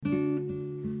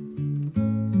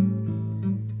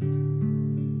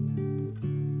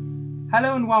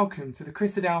Hello and welcome to the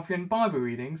Christadelphian Bible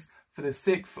readings for the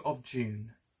 6th of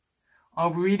June. I'll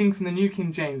be reading from the New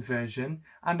King James Version,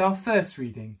 and our first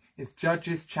reading is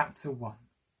Judges chapter 1.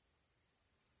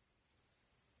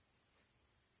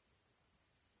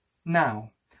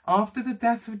 Now, after the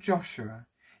death of Joshua,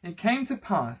 it came to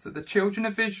pass that the children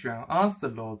of Israel asked the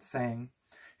Lord, saying,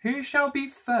 Who shall be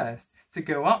first to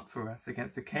go up for us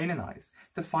against the Canaanites,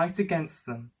 to fight against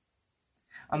them?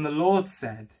 And the Lord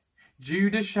said,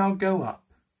 Judah shall go up.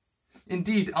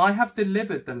 Indeed, I have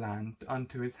delivered the land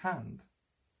unto his hand.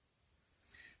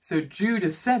 So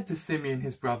Judah said to Simeon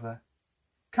his brother,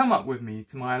 Come up with me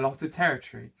to my allotted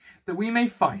territory, that we may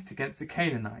fight against the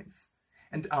Canaanites,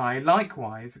 and I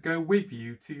likewise go with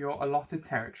you to your allotted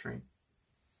territory.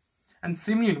 And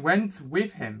Simeon went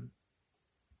with him.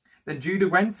 Then Judah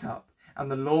went up, and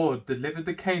the Lord delivered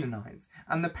the Canaanites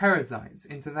and the Perizzites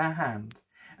into their hand,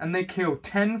 and they killed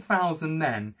 10,000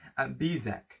 men at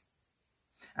Bezek.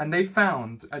 And they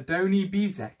found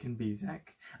Adoni-Bezek in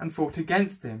Bezek, and fought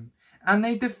against him, and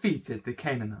they defeated the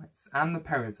Canaanites and the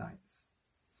Perizzites.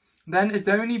 Then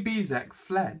Adoni-Bezek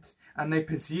fled, and they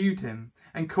pursued him,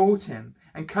 and caught him,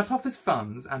 and cut off his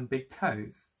thumbs and big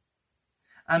toes.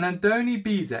 And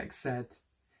Adoni-Bezek said,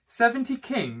 70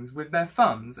 kings with their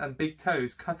thumbs and big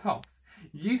toes cut off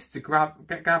used to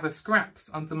gather scraps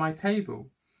under my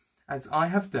table. As I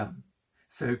have done,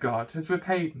 so God has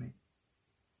repaid me.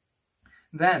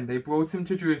 Then they brought him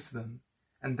to Jerusalem,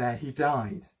 and there he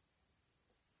died.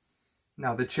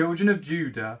 Now the children of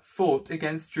Judah fought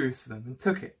against Jerusalem and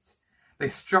took it. They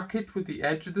struck it with the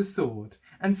edge of the sword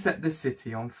and set the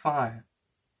city on fire.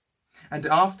 And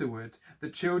afterward the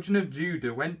children of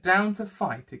Judah went down to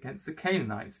fight against the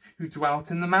Canaanites who dwelt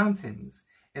in the mountains,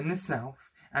 in the south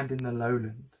and in the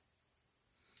lowland.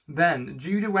 Then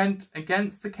Judah went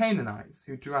against the Canaanites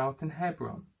who dwelt in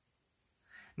Hebron.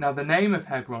 Now the name of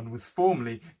Hebron was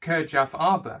formerly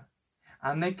Kirjath-Arba,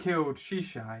 and they killed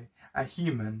Sheshai,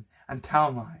 Ahiman, and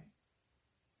Talmai.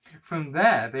 From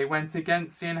there they went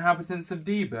against the inhabitants of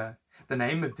Debir. The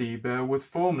name of Debir was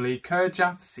formerly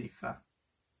Kirjath-Sepher.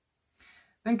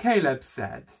 Then Caleb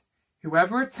said,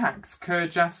 Whoever attacks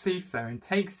Kirjath-Sepher and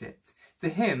takes it, to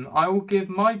him I will give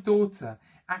my daughter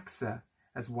Achsah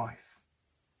as wife.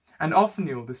 And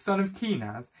Othniel the son of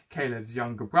Kenaz, Caleb's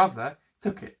younger brother,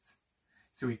 took it.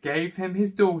 So he gave him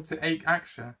his daughter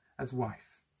Achsah as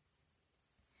wife.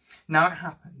 Now it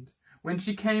happened, when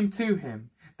she came to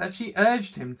him, that she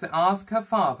urged him to ask her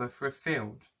father for a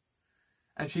field.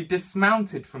 And she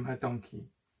dismounted from her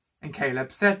donkey. And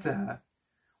Caleb said to her,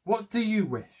 What do you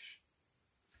wish?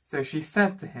 So she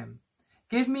said to him,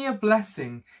 Give me a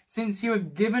blessing, since you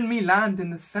have given me land in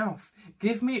the south.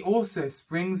 Give me also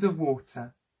springs of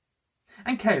water.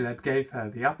 And Caleb gave her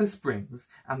the upper springs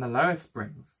and the lower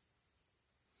springs.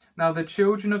 Now the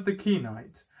children of the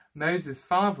Kenite, Moses'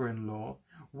 father-in-law,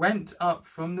 went up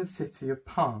from the city of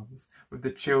Palms with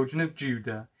the children of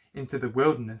Judah into the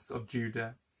wilderness of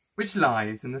Judah, which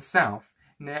lies in the south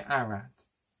near Arad.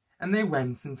 And they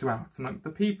went and dwelt among the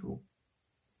people.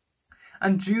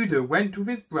 And Judah went with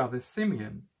his brother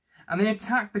Simeon, and they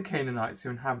attacked the Canaanites who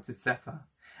inhabited Sephar,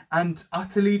 and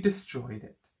utterly destroyed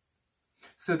it.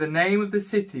 So the name of the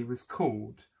city was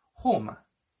called Hormah.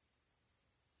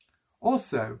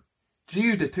 Also,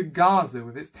 Judah took Gaza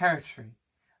with its territory,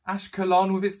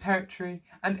 Ashkelon with its territory,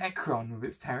 and Ekron with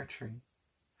its territory.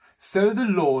 So the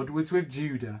Lord was with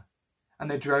Judah, and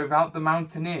they drove out the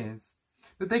mountaineers,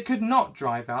 but they could not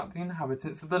drive out the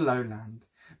inhabitants of the lowland,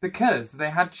 because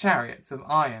they had chariots of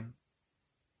iron.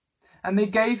 And they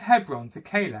gave Hebron to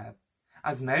Caleb,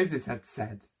 as Moses had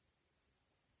said.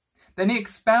 Then he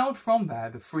expelled from there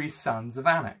the 3 sons of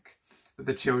Anak. But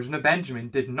the children of Benjamin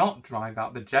did not drive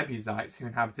out the Jebusites who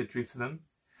inhabited Jerusalem.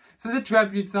 So the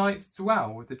Jebusites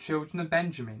dwell with the children of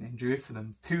Benjamin in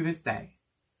Jerusalem to this day.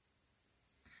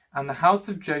 And the house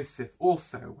of Joseph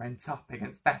also went up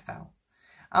against Bethel,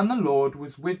 and the Lord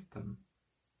was with them.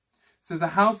 So the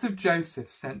house of Joseph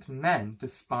sent men to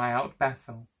spy out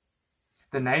Bethel.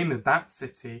 The name of that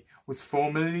city was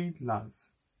formerly Luz.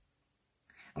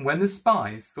 And when the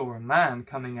spies saw a man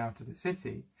coming out of the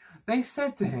city, they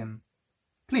said to him,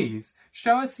 Please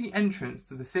show us the entrance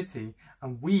to the city,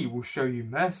 and we will show you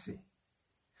mercy.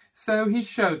 So he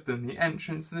showed them the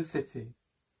entrance to the city,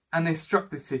 and they struck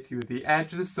the city with the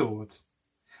edge of the sword.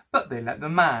 But they let the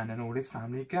man and all his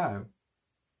family go.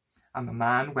 And the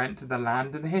man went to the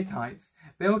land of the Hittites,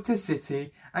 built a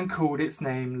city, and called its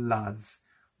name Luz,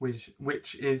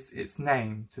 which is its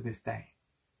name to this day.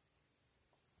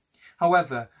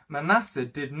 However, Manasseh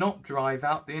did not drive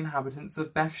out the inhabitants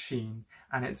of Bethshean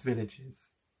and its villages,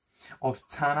 of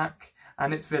Tanakh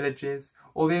and its villages,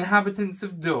 or the inhabitants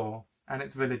of Dor, and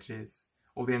its villages,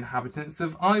 or the inhabitants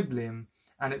of Ibleam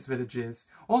and its villages,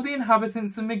 or the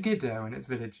inhabitants of Megiddo and its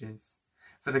villages,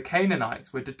 for the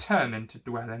Canaanites were determined to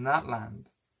dwell in that land.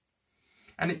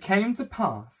 And it came to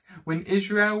pass, when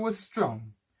Israel was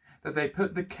strong, that they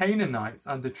put the Canaanites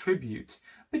under tribute,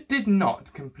 but did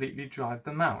not completely drive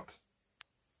them out.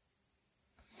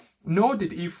 Nor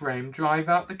did Ephraim drive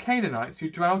out the Canaanites who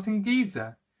dwelt in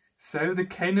Gezer, so the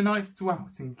Canaanites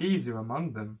dwelt in Gezer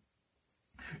among them.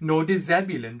 Nor did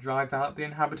Zebulun drive out the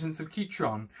inhabitants of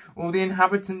Kitron, or the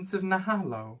inhabitants of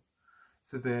Nahalol,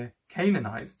 so the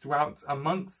Canaanites dwelt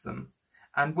amongst them,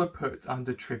 and were put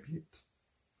under tribute.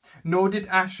 Nor did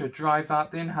Asher drive out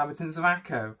the inhabitants of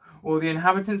Akko, or the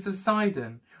inhabitants of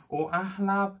Sidon, or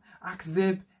Ahlab,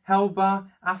 Achzib, Helba,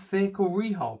 Athik, or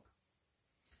Rehob.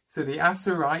 So the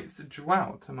Asherites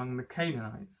dwelt among the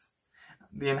Canaanites,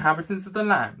 the inhabitants of the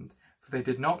land, for they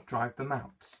did not drive them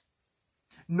out.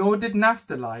 Nor did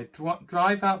Naphtali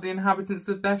drive out the inhabitants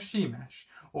of Beth-shemesh,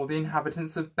 or the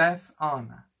inhabitants of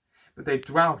Beth-anah, but they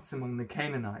dwelt among the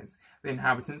Canaanites, the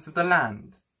inhabitants of the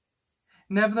land.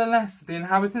 Nevertheless, the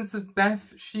inhabitants of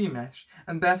Beth-shemesh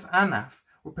and Beth-anath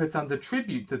were put under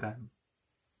tribute to them.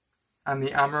 And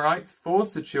the Amorites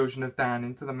forced the children of Dan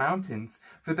into the mountains,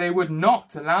 for they would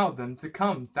not allow them to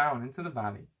come down into the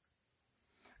valley.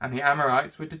 And the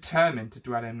Amorites were determined to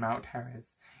dwell in Mount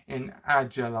Heres, in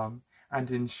Ajalon, and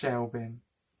in Shealbim.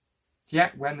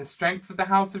 Yet when the strength of the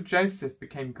house of Joseph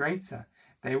became greater,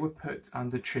 they were put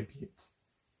under tribute.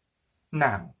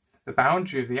 Now the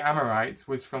boundary of the Amorites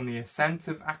was from the ascent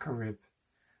of Acharib,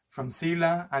 from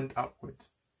Selah and upward.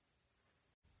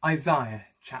 Isaiah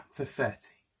chapter 30.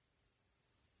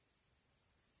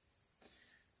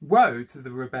 Woe to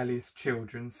the rebellious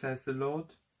children, says the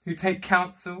Lord, who take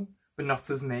counsel, but not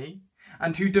of me,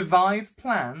 and who devise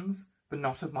plans, but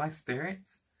not of my spirit,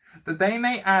 that they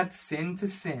may add sin to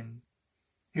sin,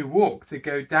 who walk to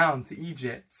go down to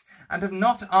Egypt, and have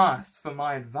not asked for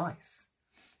my advice,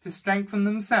 to strengthen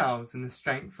themselves in the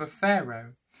strength of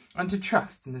Pharaoh, and to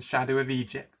trust in the shadow of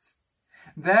Egypt.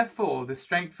 Therefore the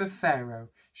strength of Pharaoh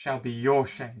shall be your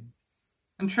shame,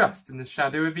 and trust in the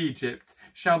shadow of Egypt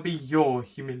shall be your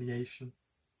humiliation.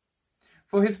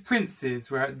 For his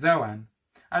princes were at Zoan,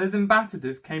 and his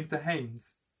ambassadors came to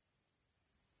Hanes.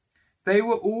 They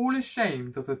were all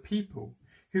ashamed of a people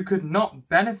who could not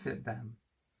benefit them,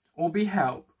 or be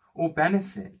help or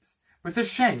benefit, but a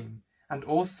shame and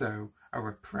also a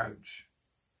reproach.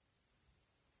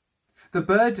 The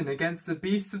burden against the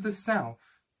beasts of the south,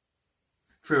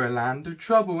 through a land of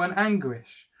trouble and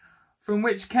anguish, from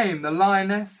which came the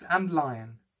lioness and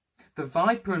lion, the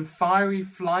viper and fiery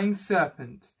flying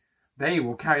serpent. They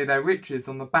will carry their riches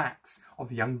on the backs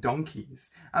of young donkeys,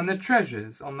 and their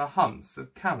treasures on the humps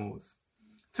of camels,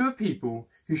 to a people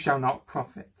who shall not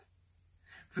profit.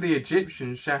 For the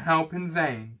Egyptians shall help in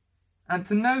vain, and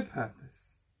to no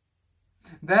purpose.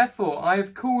 Therefore I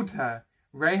have called her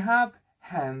Rahab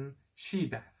Hem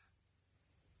Shebeth.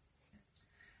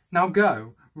 Now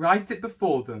go, write it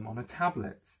before them on a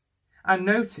tablet, and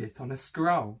note it on a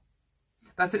scroll,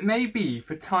 that it may be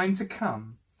for time to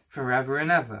come, forever and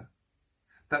ever,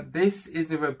 that this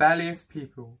is a rebellious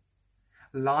people,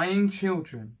 lying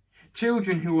children,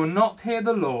 children who will not hear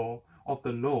the law of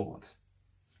the Lord,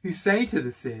 who say to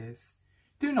the seers,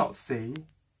 do not see,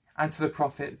 and to the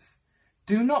prophets,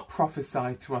 do not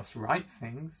prophesy to us right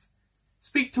things,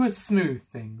 speak to us smooth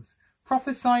things,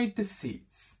 prophesy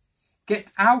deceits,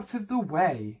 get out of the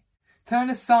way, turn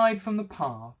aside from the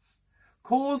path,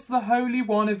 cause the Holy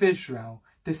One of Israel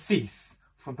to cease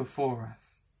from before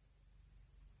us.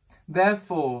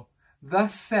 Therefore,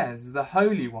 thus says the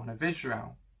Holy One of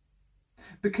Israel,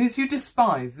 because you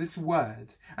despise this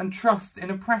word, and trust in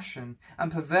oppression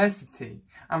and perversity,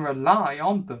 and rely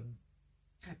on them,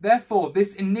 therefore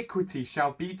this iniquity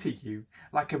shall be to you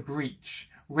like a breach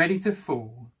ready to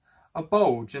fall, a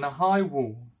bulge in a high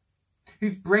wall,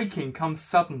 whose breaking comes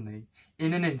suddenly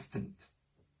in an instant.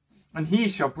 And he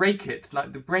shall break it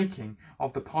like the breaking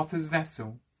of the potter's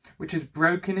vessel, which is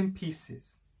broken in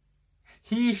pieces.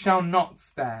 He shall not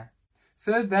spare,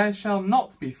 so there shall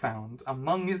not be found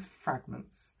among its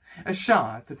fragments a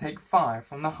shard to take fire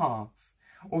from the hearth,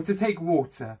 or to take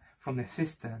water from the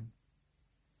cistern.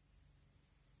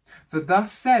 For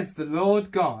thus says the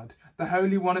Lord God, the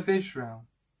Holy One of Israel,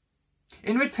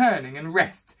 in returning and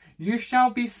rest you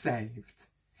shall be saved,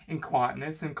 in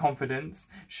quietness and confidence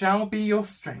shall be your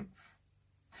strength.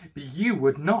 But you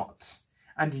would not,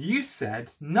 and you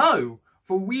said, no,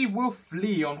 for we will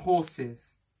flee on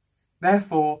horses.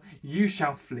 Therefore you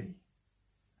shall flee.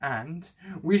 And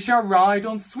we shall ride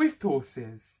on swift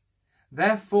horses.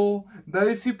 Therefore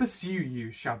those who pursue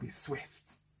you shall be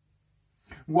swift.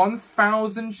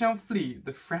 1,000 shall flee at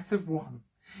the threat of one,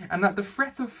 and at the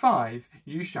threat of 5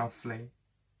 you shall flee,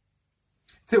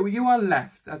 till you are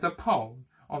left as a pole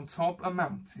on top a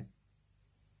mountain,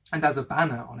 and as a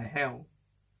banner on a hill.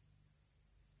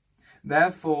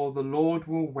 Therefore the Lord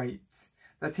will wait,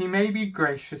 that he may be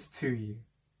gracious to you,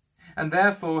 and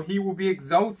therefore he will be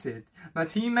exalted,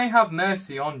 that he may have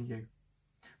mercy on you.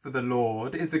 For the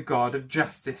Lord is a God of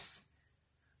justice.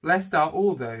 Blessed are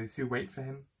all those who wait for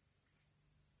him.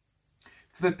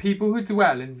 For the people who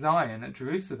dwell in Zion at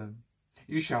Jerusalem,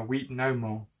 you shall weep no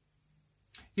more.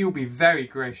 He will be very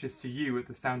gracious to you at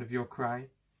the sound of your cry.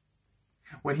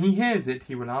 When he hears it,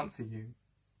 he will answer you.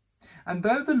 And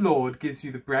though the Lord gives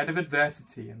you the bread of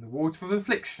adversity and the water of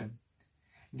affliction,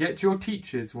 yet your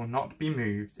teachers will not be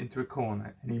moved into a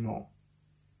corner any more.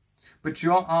 But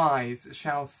your eyes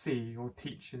shall see your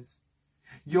teachers.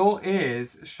 Your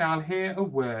ears shall hear a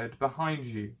word behind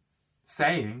you,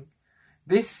 saying,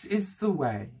 This is the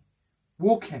way,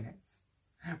 walk in it.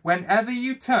 Whenever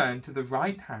you turn to the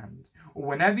right hand, or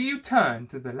whenever you turn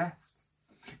to the left,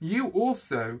 you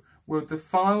also will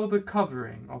defile the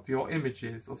covering of your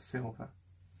images of silver,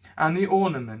 and the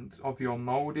ornament of your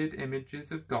moulded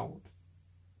images of gold.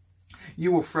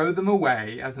 You will throw them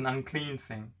away as an unclean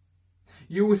thing.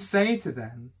 You will say to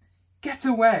them, Get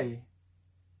away.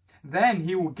 Then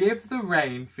he will give the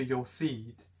rain for your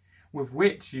seed, with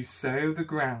which you sow the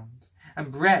ground,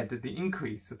 and bread at the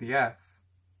increase of the earth.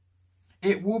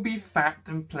 It will be fat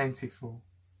and plentiful.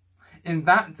 In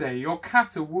that day your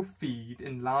cattle will feed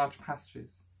in large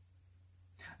pastures.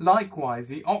 Likewise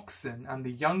the oxen and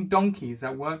the young donkeys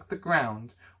that work the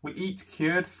ground will eat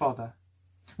cured fodder,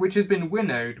 which has been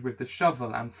winnowed with the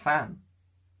shovel and fan.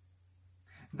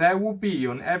 There will be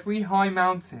on every high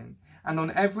mountain and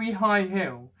on every high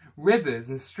hill rivers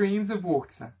and streams of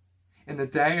water in the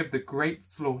day of the great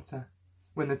slaughter,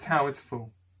 when the tower is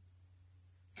full.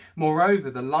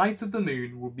 Moreover, the light of the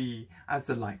moon will be as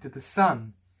the light of the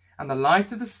sun, and the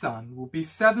light of the sun will be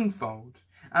sevenfold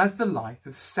as the light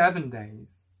of 7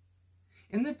 days,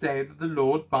 in the day that the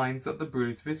Lord binds up the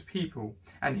bruise of his people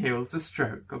and heals the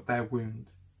stroke of their wound.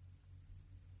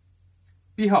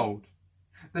 Behold,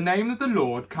 the name of the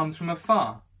Lord comes from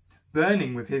afar,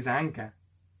 burning with his anger.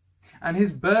 And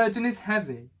his burden is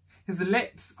heavy, his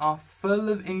lips are full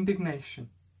of indignation,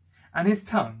 and his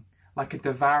tongue like a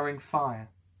devouring fire.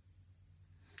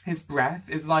 His breath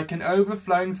is like an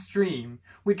overflowing stream,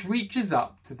 which reaches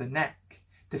up to the neck,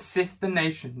 to sift the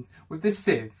nations with the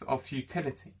sieve of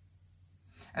futility.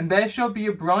 And there shall be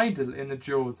a bridle in the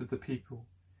jaws of the people,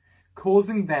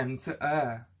 causing them to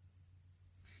err.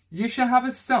 You shall have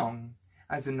a song,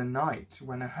 as in the night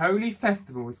when a holy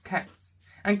festival is kept,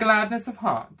 and gladness of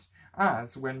heart,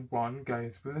 as when one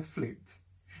goes with a flute,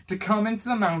 to come into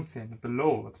the mountain of the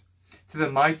Lord, to the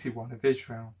mighty one of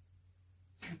Israel.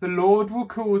 The Lord will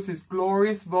cause his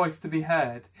glorious voice to be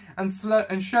heard, and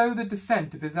show the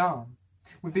descent of his arm,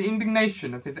 with the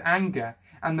indignation of his anger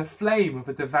and the flame of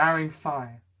a devouring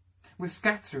fire, with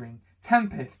scattering,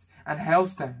 tempest, and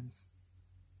hailstones.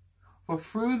 For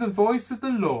through the voice of the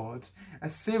Lord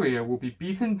Assyria will be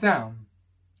beaten down,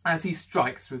 as he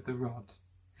strikes with the rod,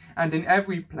 and in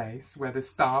every place where the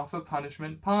staff of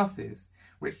punishment passes,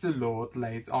 which the Lord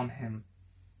lays on him,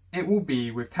 it will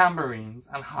be with tambourines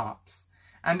and harps,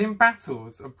 and in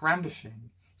battles of brandishing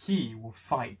he will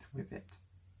fight with it.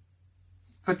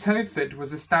 For Tophet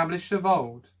was established of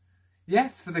old,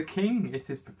 yes, for the king it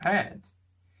is prepared.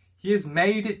 He has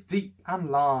made it deep and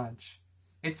large,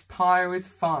 its pyre is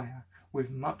fire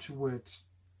with much wood.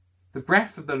 The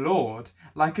breath of the Lord,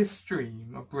 like a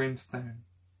stream of brimstone,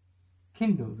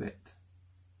 kindles it.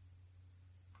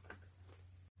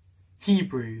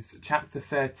 Hebrews chapter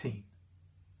 13.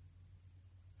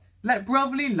 Let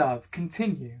brotherly love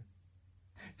continue.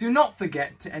 Do not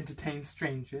forget to entertain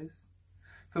strangers,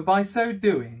 for by so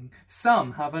doing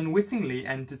some have unwittingly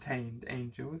entertained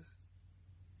angels.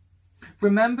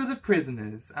 Remember the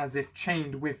prisoners as if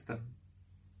chained with them,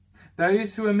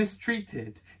 those who are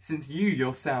mistreated, since you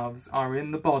yourselves are in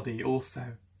the body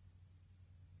also.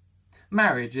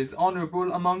 Marriage is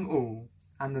honourable among all,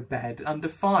 and the bed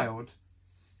undefiled,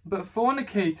 but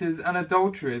fornicators and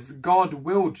adulterers God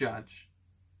will judge.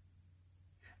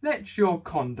 Let your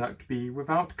conduct be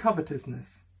without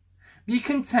covetousness. Be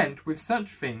content with such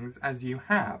things as you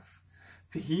have,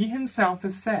 for he himself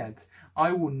has said,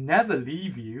 I will never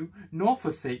leave you nor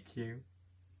forsake you.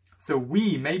 So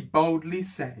we may boldly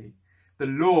say, the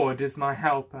Lord is my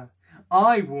helper.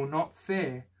 I will not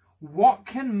fear. What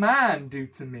can man do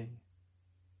to me?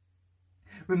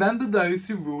 Remember those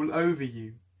who rule over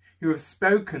you, who have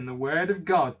spoken the word of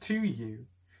God to you,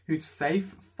 whose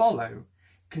faith follow,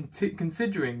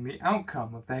 considering the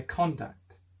outcome of their conduct.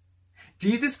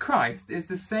 Jesus Christ is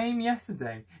the same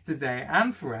yesterday, today,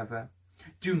 and forever.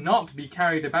 Do not be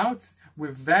carried about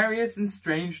with various and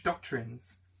strange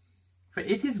doctrines. For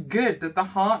it is good that the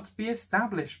heart be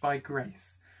established by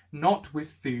grace, not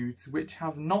with foods which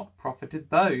have not profited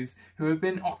those who have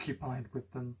been occupied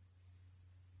with them.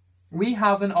 We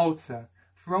have an altar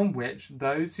from which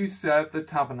those who serve the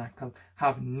tabernacle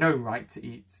have no right to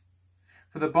eat.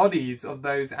 For the bodies of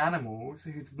those animals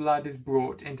whose blood is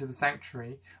brought into the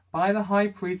sanctuary by the high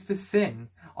priest for sin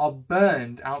are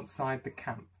burned outside the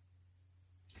camp.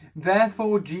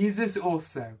 Therefore Jesus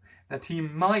also, that he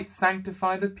might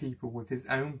sanctify the people with his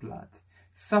own blood,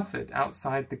 suffered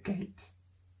outside the gate.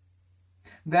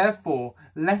 Therefore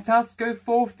let us go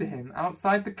forth to him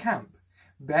outside the camp,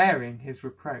 bearing his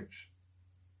reproach.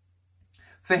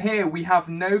 For here we have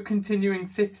no continuing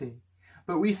city,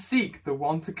 but we seek the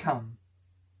one to come.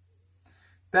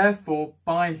 Therefore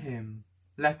by him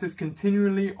let us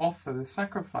continually offer the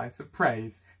sacrifice of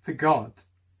praise to God,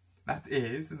 that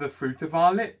is, the fruit of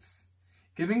our lips,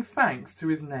 giving thanks to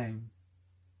his name.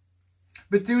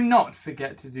 But do not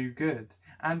forget to do good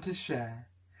and to share,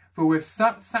 for with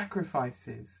such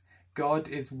sacrifices God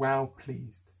is well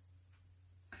pleased.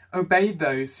 Obey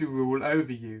those who rule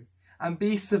over you, and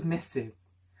be submissive,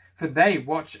 for they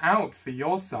watch out for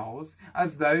your souls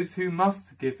as those who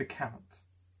must give account.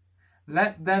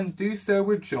 Let them do so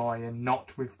with joy and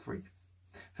not with grief,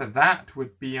 for that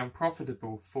would be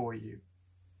unprofitable for you.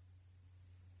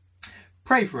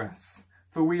 Pray for us,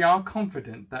 for we are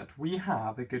confident that we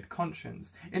have a good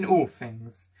conscience in all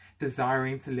things,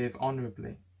 desiring to live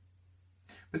honourably.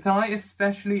 But I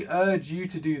especially urge you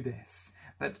to do this,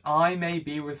 that I may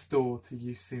be restored to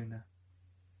you sooner.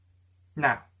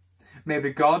 Now, may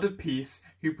the God of peace,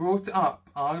 who brought up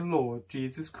our Lord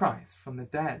Jesus Christ from the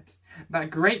dead, that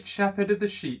great shepherd of the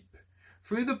sheep,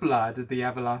 through the blood of the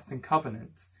everlasting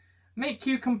covenant, make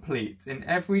you complete in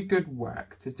every good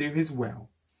work to do his will,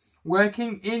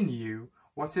 working in you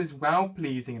what is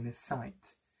well-pleasing in his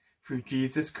sight, through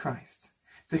Jesus Christ,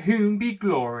 to whom be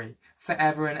glory for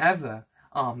ever and ever.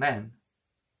 Amen.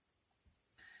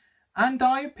 And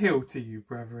I appeal to you,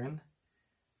 brethren,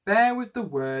 bear with the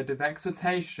word of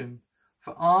exhortation,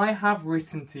 for I have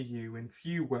written to you in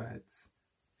few words.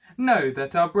 Know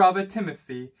that our brother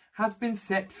Timothy has been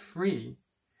set free,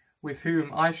 with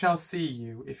whom I shall see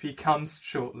you if he comes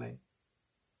shortly.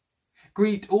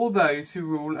 Greet all those who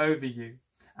rule over you,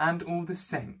 and all the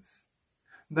saints.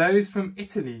 Those from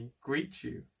Italy greet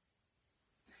you.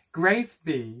 Grace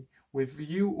be with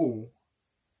you all.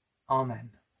 Amen.